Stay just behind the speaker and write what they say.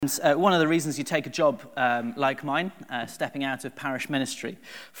One of the reasons you take a job like mine, stepping out of parish ministry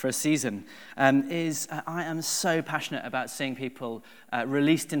for a season, is I am so passionate about seeing people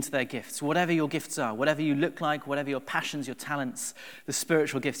released into their gifts, whatever your gifts are, whatever you look like, whatever your passions, your talents, the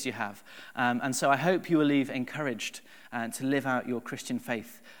spiritual gifts you have. And so I hope you will leave encouraged to live out your Christian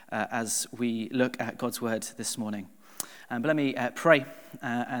faith as we look at God's word this morning. But let me pray,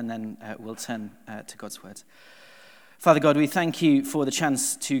 and then we'll turn to God's word. Father God, we thank you for the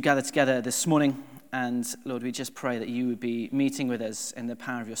chance to gather together this morning. And Lord, we just pray that you would be meeting with us in the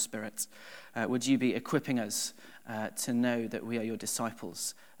power of your Spirit. Would you be equipping us to know that we are your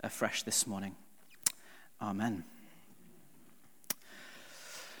disciples afresh this morning? Amen.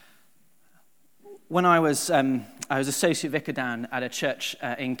 When I was associate vicar down at a church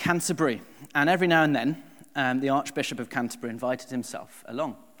in Canterbury, and every now and then the Archbishop of Canterbury invited himself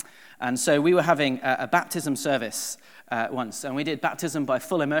along. And so we were having a baptism service once, and we did baptism by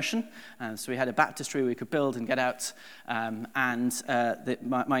full immersion. So we had a baptistry we could build and get out.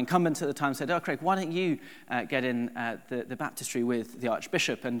 My incumbent at the time said, "Oh, Craig, why don't you get in the baptistry with the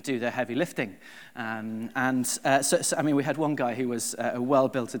Archbishop and do the heavy lifting?" So we had one guy who was a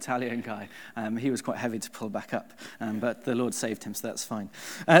well-built Italian guy. He was quite heavy to pull back up, but the Lord saved him, so that's fine.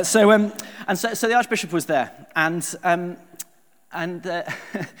 So the Archbishop was there, And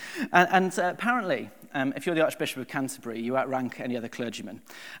apparently, if you're the Archbishop of Canterbury, you outrank any other clergyman.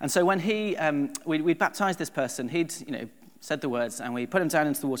 And so when we'd baptized this person, he'd said the words, and we put him down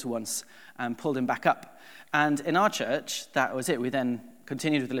into the water once and pulled him back up. And in our church, that was it. We then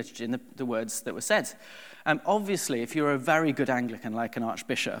continued with the liturgy and the words that were said. Obviously, if you're a very good Anglican like an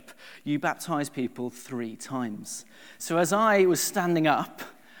Archbishop, you baptize people 3 times. So as I was standing up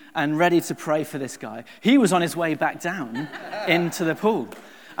and ready to pray for this guy, he was on his way back down into the pool.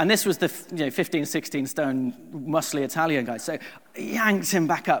 And this was the 15, 16 stone muscly Italian guy. So I yanked him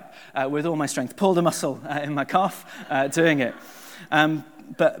back up with all my strength, pulled a muscle in my calf doing it.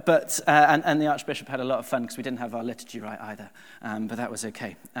 But the Archbishop had a lot of fun because we didn't have our liturgy right either. But that was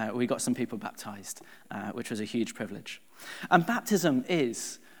okay. We got some people baptized, which was a huge privilege. And baptism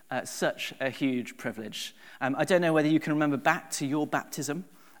is such a huge privilege. I don't know whether you can remember back to your baptism,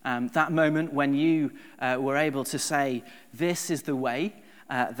 that moment when you were able to say, "This is the way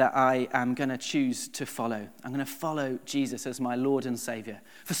that I am going to choose to follow. I'm going to follow Jesus as my Lord and Savior."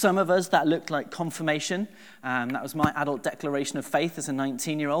 For some of us, that looked like confirmation. That was my adult declaration of faith as a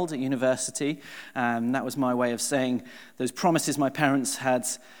 19-year-old at university. That was my way of saying those promises my parents had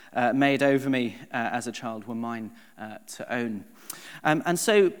made over me as a child were mine to own. And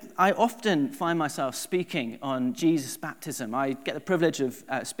so I often find myself speaking on Jesus' baptism. I get the privilege of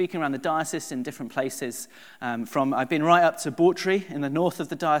speaking around the diocese in different places. I've been right up to Bawtry in the north of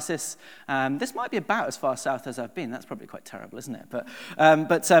the diocese. This might be about as far south as I've been. That's probably quite terrible, isn't it? But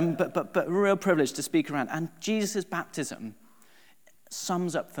real privilege to speak around. And Jesus' baptism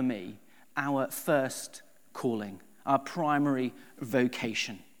sums up for me our first calling, our primary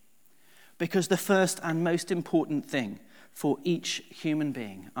vocation. Because the first and most important thing for each human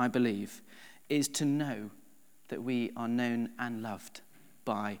being, I believe, is to know that we are known and loved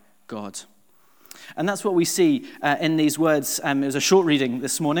by God. And that's what we see in these words. It was a short reading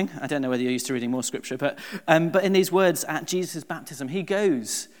this morning. I don't know whether you're used to reading more scripture, but in these words at Jesus' baptism, he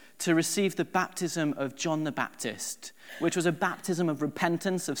goes to receive the baptism of John the Baptist, which was a baptism of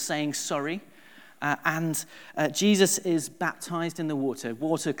repentance, of saying sorry. And Jesus is baptized in the water.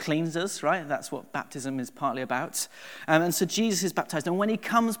 Water cleans us, right? That's what baptism is partly about. And so Jesus is baptized. And when he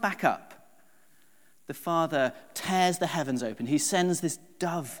comes back up, the Father tears the heavens open. He sends this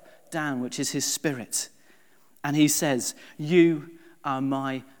dove down, which is his Spirit. And he says, "You are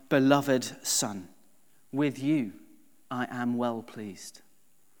my beloved Son. With you I am well pleased."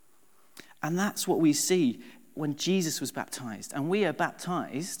 And that's what we see when Jesus was baptized. And we are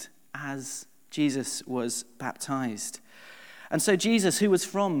baptized as Jesus was baptized. And so Jesus, who was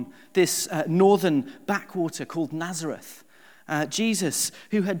from this northern backwater called Nazareth, Jesus,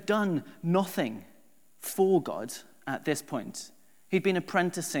 who had done nothing for God at this point, he'd been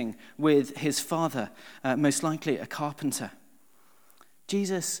apprenticing with his father, most likely a carpenter.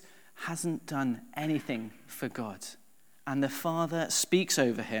 Jesus hasn't done anything for God. And the Father speaks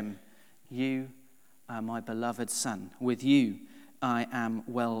over him, "You are my beloved Son. With you I am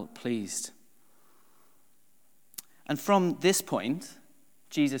well pleased." And from this point,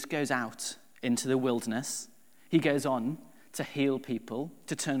 Jesus goes out into the wilderness. He goes on to heal people,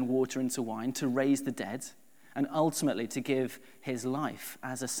 to turn water into wine, to raise the dead, and ultimately to give his life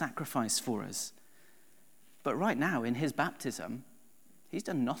as a sacrifice for us. But right now, in his baptism, he's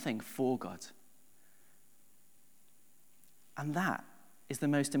done nothing for God. And that is the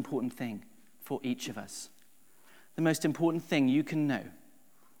most important thing for each of us. The most important thing you can know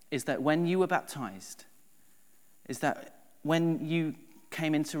is that when you were baptized, is that when you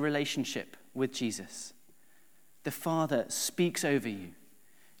came into relationship with Jesus, the Father speaks over you.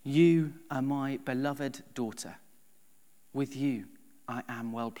 You are my beloved daughter. With you I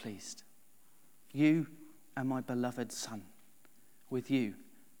am well pleased. You are my beloved son. With you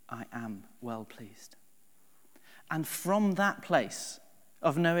I am well pleased. And from that place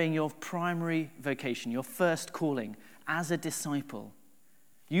of knowing your primary vocation, your first calling as a disciple,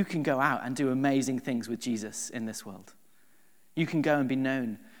 you can go out and do amazing things with Jesus in this world. You can go and be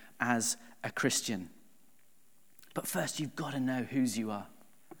known as a Christian. But first, you've got to know whose you are.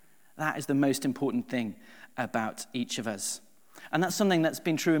 That is the most important thing about each of us. And that's something that's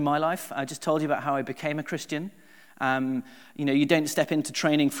been true in my life. I just told you about how I became a Christian. You don't step into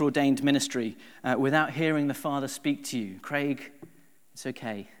training for ordained ministry without hearing the Father speak to you. Craig, it's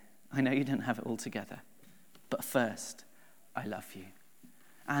okay. I know you don't have it all together. But first, I love you.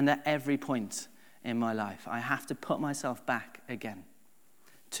 And at every point in my life, I have to put myself back again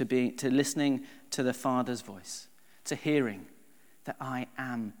to listening to the Father's voice, to hearing that I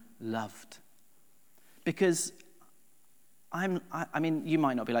am loved. Because you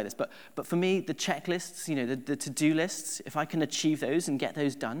might not be like this, but for me, the checklists, the to-do lists, if I can achieve those and get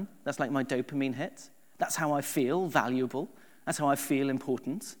those done, that's like my dopamine hit. That's how I feel valuable. That's how I feel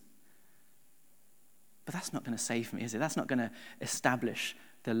important. But that's not going to save me, is it? That's not going to establish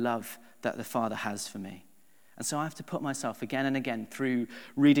the love that the Father has for me. And so I have to put myself again and again through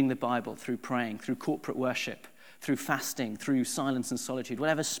reading the Bible, through praying, through corporate worship, through fasting, through silence and solitude,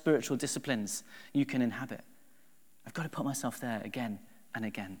 whatever spiritual disciplines you can inhabit. I've got to put myself there again and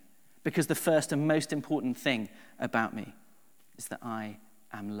again. Because the first and most important thing about me is that I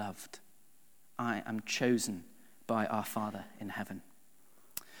am loved. I am chosen by our Father in heaven.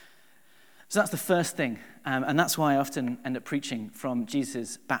 So that's the first thing, and that's why I often end up preaching from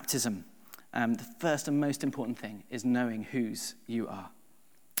Jesus' baptism. The first and most important thing is knowing whose you are.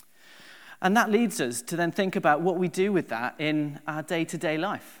 And that leads us to then think about what we do with that in our day-to-day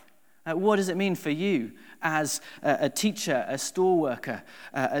life. What does it mean for you as a teacher, a store worker,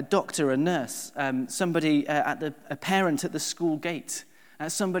 a doctor, a nurse, a parent at the school gate,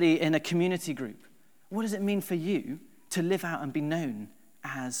 somebody in a community group? What does it mean for you to live out and be known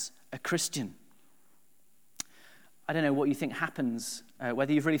as a Christian? I don't know what you think happens,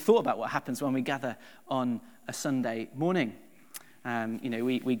 whether you've really thought about what happens when we gather on a Sunday morning.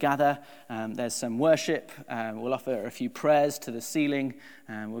 We gather, there's some worship, we'll offer a few prayers to the ceiling,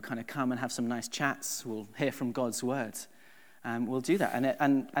 we'll kind of come and have some nice chats, we'll hear from God's word. We'll do that.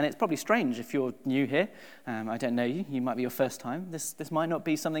 And it's probably strange if you're new here. I don't know you. You might be your first time. This might not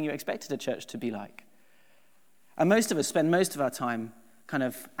be something you expected a church to be like. And most of us spend most of our time kind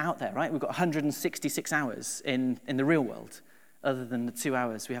of out there, right? We've got 166 hours in the real world, other than the 2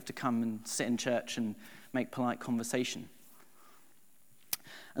 hours we have to come and sit in church and make polite conversation.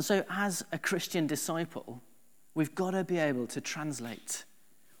 And so as a Christian disciple, we've got to be able to translate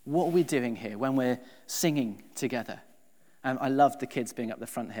what we're doing here when we're singing together. I loved the kids being up the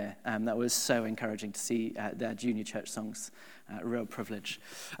front here. That was so encouraging to see their junior church songs. Real privilege.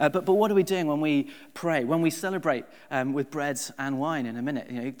 But what are we doing when we pray, when we celebrate with bread and wine in a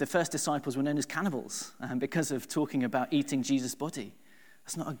minute? The first disciples were known as cannibals because of talking about eating Jesus' body.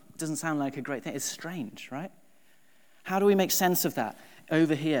 Doesn't sound like a great thing. It's strange, right? How do we make sense of that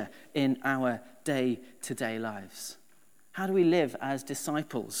over here in our day-to-day lives? How do we live as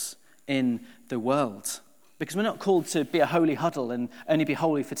disciples in the world? Because we're not called to be a holy huddle and only be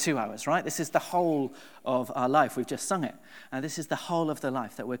holy for 2 hours, right? This is the whole of our life. We've just sung it. This is the whole of the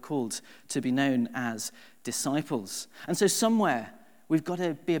life that we're called to be known as disciples. And so somewhere we've got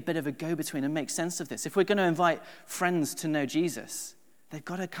to be a bit of a go-between and make sense of this. If we're going to invite friends to know Jesus, they've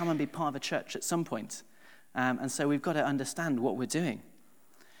got to come and be part of a church at some point. And so we've got to understand what we're doing.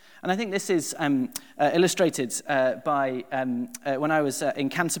 And I think this is illustrated by when I was in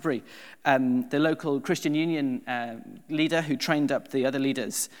Canterbury, the local Christian Union leader who trained up the other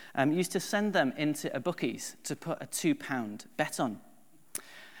leaders used to send them into a bookies to put a £2 bet on.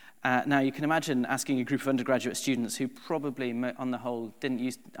 Now, you can imagine asking a group of undergraduate students who probably, on the whole,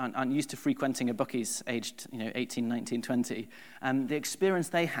 aren't used to frequenting a bookies aged 18, 19, 20. The experience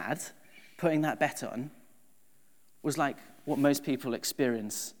they had putting that bet on was like what most people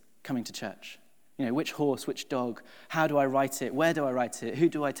experience coming to church. Which horse, which dog, how do I write it, where do I write it, who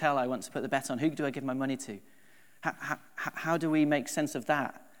do I tell I want to put the bet on, who do I give my money to? How do we make sense of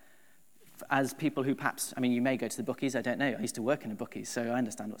that as people who perhaps, you may go to the bookies, I don't know, I used to work in a bookies, so I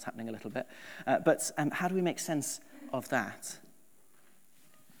understand what's happening a little bit. But how do we make sense of that?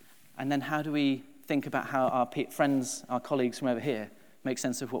 And then how do we think about how our friends, our colleagues from over here, make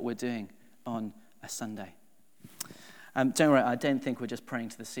sense of what we're doing on a Sunday? Don't worry, I don't think we're just praying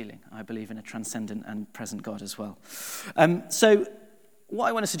to the ceiling. I believe in a transcendent and present God as well. So what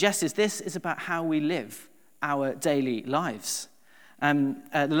I want to suggest is this is about how we live our daily lives.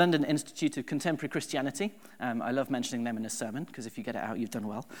 The London Institute of Contemporary Christianity, I love mentioning them in a sermon, because if you get it out, you've done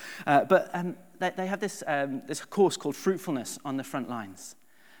well. But they have this course called Fruitfulness on the Front Lines.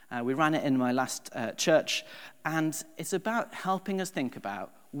 We ran it in my last church, and it's about helping us think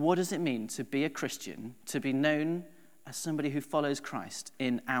about what does it mean to be a Christian, to be known as somebody who follows Christ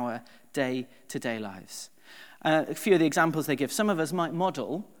in our day-to-day lives. A few of the examples they give. Some of us might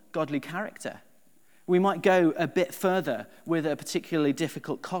model godly character. We might go a bit further with a particularly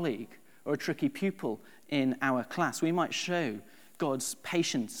difficult colleague or a tricky pupil in our class. We might show God's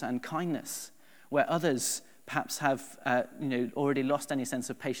patience and kindness where others perhaps have already lost any sense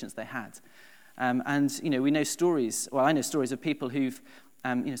of patience they had. We know stories, well, I know stories of people who've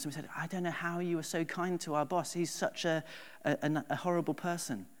somebody said, I don't know how you were so kind to our boss. He's such a horrible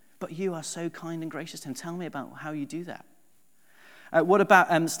person. But you are so kind and gracious to him. Tell me about how you do that. What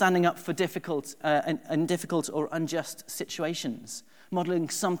about standing up for difficult or unjust situations? Modeling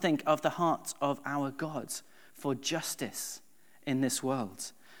something of the heart of our God for justice in this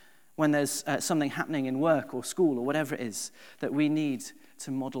world. When there's something happening in work or school or whatever it is, that we need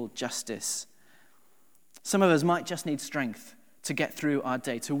to model justice. Some of us might just need strength to get through our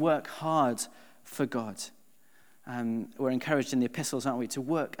day, to work hard for God. We're encouraged in the epistles, aren't we, to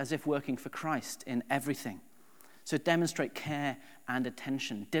work as if working for Christ in everything. So demonstrate care and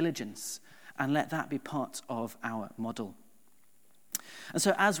attention, diligence, and let that be part of our model. And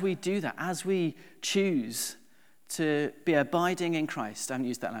so as we do that, as we choose to be abiding in Christ, I haven't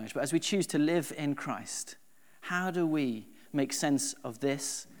used that language, but as we choose to live in Christ, how do we make sense of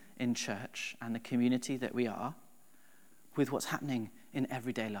this in church and the community that we are with what's happening in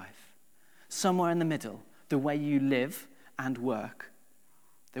everyday life? Somewhere in the middle, the way you live and work,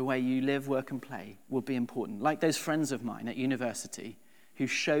 the way you live, work, and play will be important. Like those friends of mine at university who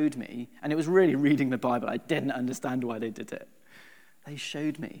showed me, and it was really reading the Bible, I didn't understand why they did it. They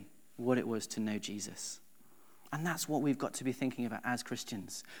showed me what it was to know Jesus. And that's what we've got to be thinking about as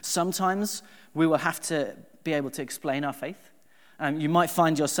Christians. Sometimes we will have to be able to explain our faith. You might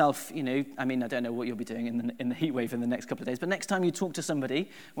find yourself, I don't know what you'll be doing in the heat wave in the next couple of days, but next time you talk to somebody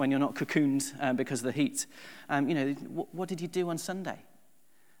when you're not cocooned because of the heat, what did you do on Sunday?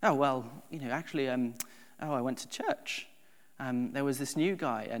 Oh, well, I went to church. There was this new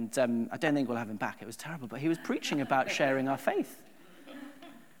guy, and I don't think we'll have him back. It was terrible, but he was preaching about sharing our faith.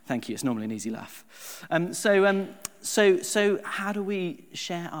 Thank you. It's normally an easy laugh. So how do we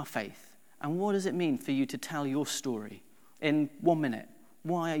share our faith? And what does it mean for you to tell your story in 1 minute?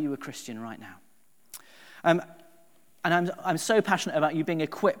 Why are you a Christian right now? And I'm so passionate about you being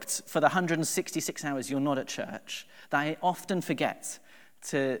equipped for the 166 hours you're not at church that I often forget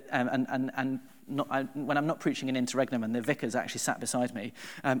to, when I'm not preaching in interregnum and the vicar's actually sat beside me,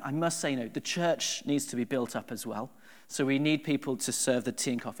 I must say, the church needs to be built up as well. So we need people to serve the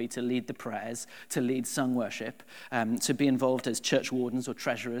tea and coffee, to lead the prayers, to lead sung worship, to be involved as church wardens or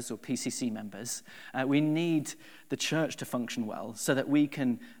treasurers or PCC members. We need the church to function well so that we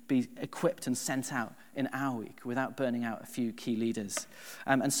can be equipped and sent out in our week without burning out a few key leaders.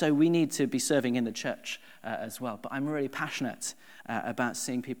 And so we need to be serving in the church as well. But I'm really passionate about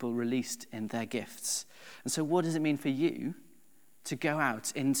seeing people released in their gifts. And so what does it mean for you to go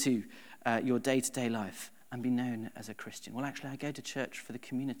out into your day-to-day life and be known as a Christian? Well, actually, I go to church for the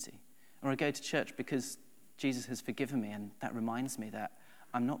community. Or I go to church because Jesus has forgiven me, and that reminds me that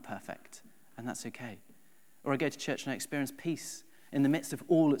I'm not perfect, and that's okay. Or I go to church and I experience peace in the midst of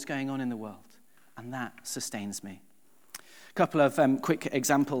all that's going on in the world, and that sustains me. A couple of quick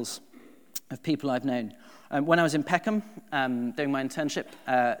examples of people I've known. When I was in Peckham, doing my internship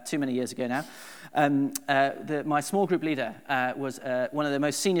too many years ago now, my small group leader was one of the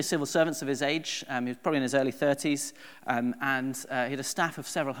most senior civil servants of his age. He was probably in his early 30s, and he had a staff of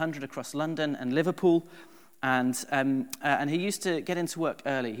several hundred across London and Liverpool. And he used to get into work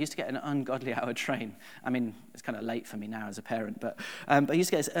early. He used to get an ungodly hour train. I mean, it's kind of late for me now as a parent, but he used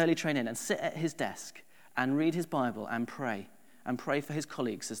to get his early train in and sit at his desk and read his Bible and pray for his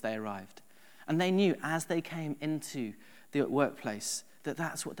colleagues as they arrived. And they knew as they came into the workplace that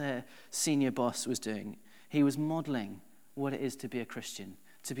that's what their senior boss was doing. He was modeling what it is to be a Christian,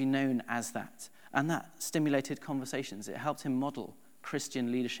 to be known as that. And that stimulated conversations. It helped him model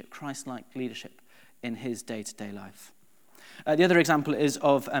Christian leadership, Christ-like leadership in his day-to-day life. The other example is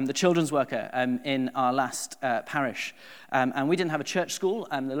of the children's worker in our last parish. And we didn't have a church school.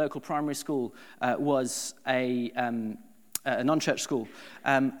 The local primary school was a non-church school.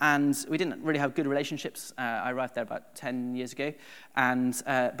 And we didn't really have good relationships. I arrived there about 10 years ago.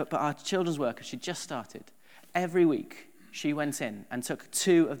 But our children's worker, she just started. Every week, she went in and took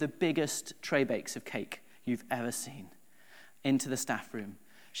 2 of the biggest tray bakes of cake you've ever seen into the staff room.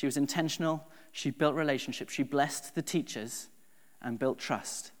 She was intentional. She built relationships. She blessed the teachers and built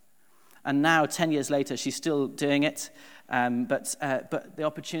trust. And now, 10 years later, she's still doing it. But the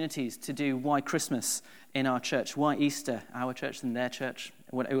opportunities to do Why Christmas in our church, Why Easter, our church and their church.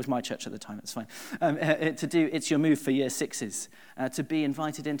 Well, it was my church at the time, it's fine. To do It's Your Move for Year 6s. To be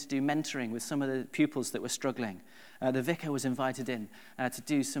invited in to do mentoring with some of the pupils that were struggling. The vicar was invited in to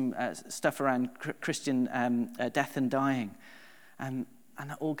do some stuff around Christian death and dying. And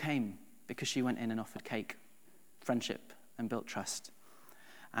that all came because she went in and offered cake, friendship, and built trust.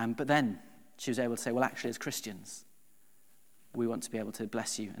 But then she was able to say, well, actually, as Christians, we want to be able to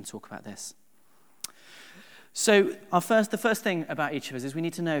bless you and talk about this. So the first thing about each of us is we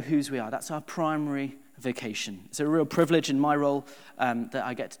need to know whose we are. That's our primary vocation. It's a real privilege in my role that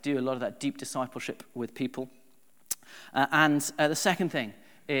I get to do a lot of that deep discipleship with people. And the second thing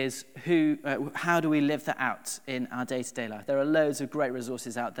is how do we live that out in our day-to-day life? There are loads of great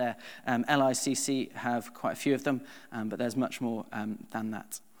resources out there. LICC have quite a few of them, but there's much more than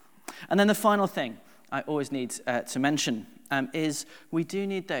that. And then the final thing I always need to mention is we do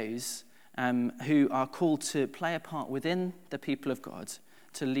need those who are called to play a part within the people of God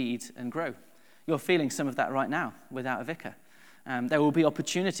to lead and grow. You're feeling some of that right now without a vicar. There will be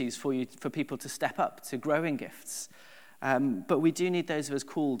opportunities for people to step up, to grow in gifts. But we do need those of us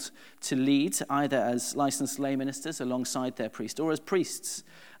called to lead, either as licensed lay ministers alongside their priest, or as priests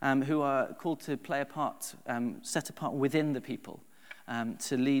who are called to play a part, set apart within the people,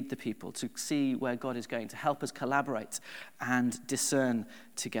 to lead the people, to see where God is going, to help us collaborate and discern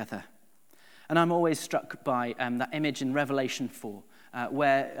together. And I'm always struck by that image in Revelation 4,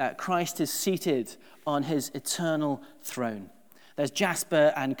 where Christ is seated on his eternal throne. There's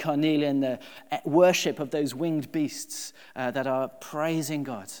Jasper and Carnelian, the worship of those winged beasts that are praising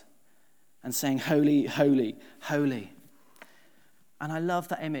God and saying, holy, holy, holy. And I love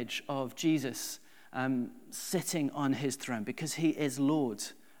that image of Jesus sitting on his throne because he is Lord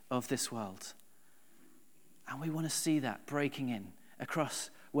of this world. And we want to see that breaking in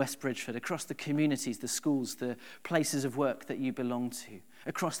across West Bridgeford, across the communities, the schools, the places of work that you belong to,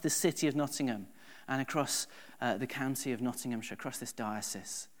 across the city of Nottingham, and across the county of Nottinghamshire, across this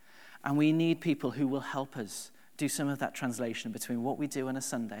diocese. And we need people who will help us do some of that translation between what we do on a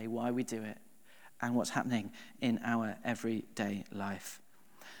Sunday, why we do it, and what's happening in our everyday life.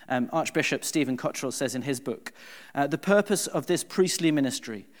 Archbishop Stephen Cottrell says in his book, the purpose of this priestly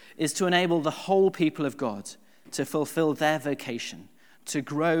ministry is to enable the whole people of God to fulfill their vocation, to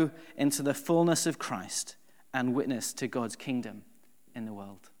grow into the fullness of Christ and witness to God's kingdom in the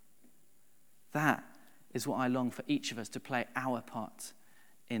world. That is what I long for each of us to play our part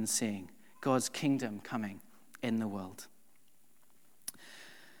in seeing God's kingdom coming in the world.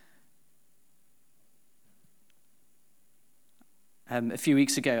 A few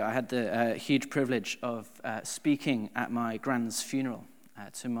weeks ago, I had the huge privilege of speaking at my gran's funeral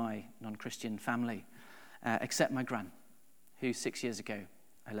to my non-Christian family, except my gran, who 6 years ago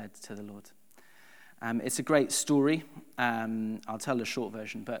I led to the Lord. It's a great story. I'll tell a short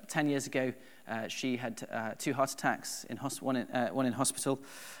version. But 10 years ago, she had 2 heart attacks, one in hospital.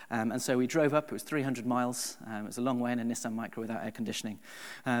 And so we drove up. It was 300 miles. It was a long way in a Nissan Micra without air conditioning.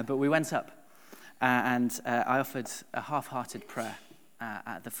 But we went up, and I offered a half-hearted prayer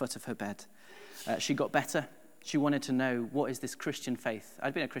at the foot of her bed. She got better. She wanted to know, what is this Christian faith?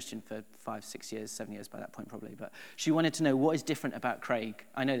 I'd been a Christian for 5, 6 years, 7 years by that point probably, but she wanted to know what is different about Craig.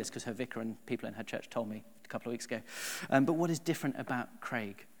 I know this because her vicar and people in her church told me a couple of weeks ago. But what is different about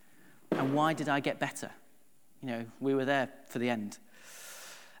Craig? And why did I get better? You know, we were there for the end.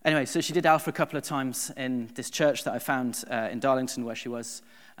 Anyway, so she did Alpha a couple of times in this church that I found in Darlington where she was.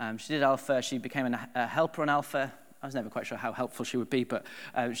 She did Alpha. She became a helper on Alpha. I was never quite sure how helpful she would be, but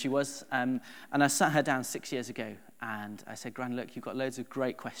she was. And I sat her down 6 years ago, and I said, Gran, look, you've got loads of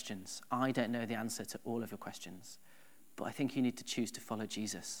great questions. I don't know the answer to all of your questions, but I think you need to choose to follow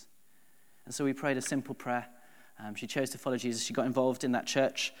Jesus. And so we prayed a simple prayer. She chose to follow Jesus. She got involved in that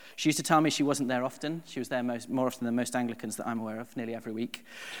church. She used to tell me she wasn't there often. She was there more often than most Anglicans that I'm aware of, nearly every week.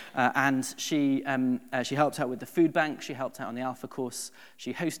 And she helped out with the food bank. She helped out on the Alpha course.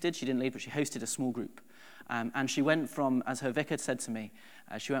 She didn't lead, but she hosted a small group. And she went from, as her vicar said to me,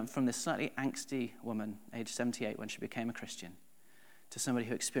 she went from this slightly angsty woman, aged 78, when she became a Christian, to somebody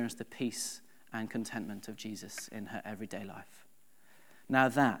who experienced the peace and contentment of Jesus in her everyday life. Now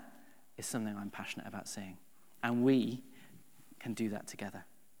that is something I'm passionate about seeing. And we can do that together.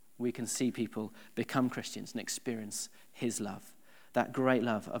 We can see people become Christians and experience his love, that great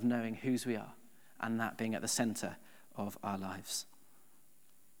love of knowing whose we are and that being at the center of our lives.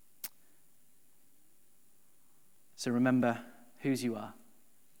 So remember whose you are.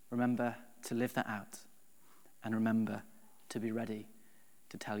 Remember to live that out. And remember to be ready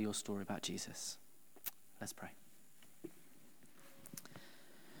to tell your story about Jesus. Let's pray.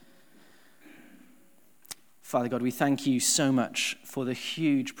 Father God, we thank you so much for the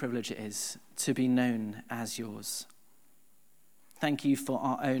huge privilege it is to be known as yours. Thank you for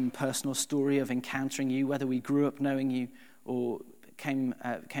our own personal story of encountering you, whether we grew up knowing you or came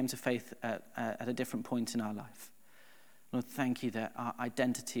to faith at a different point in our life. Lord, thank you that our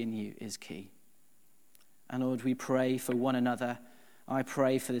identity in you is key. And Lord, we pray for one another. I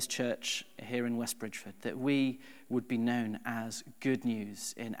pray for this church here in West Bridgford, that we would be known as good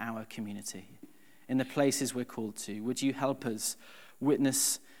news in our community, in the places we're called to. Would you help us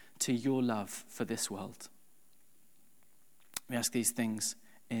witness to your love for this world? We ask these things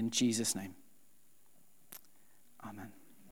in Jesus' name. Amen.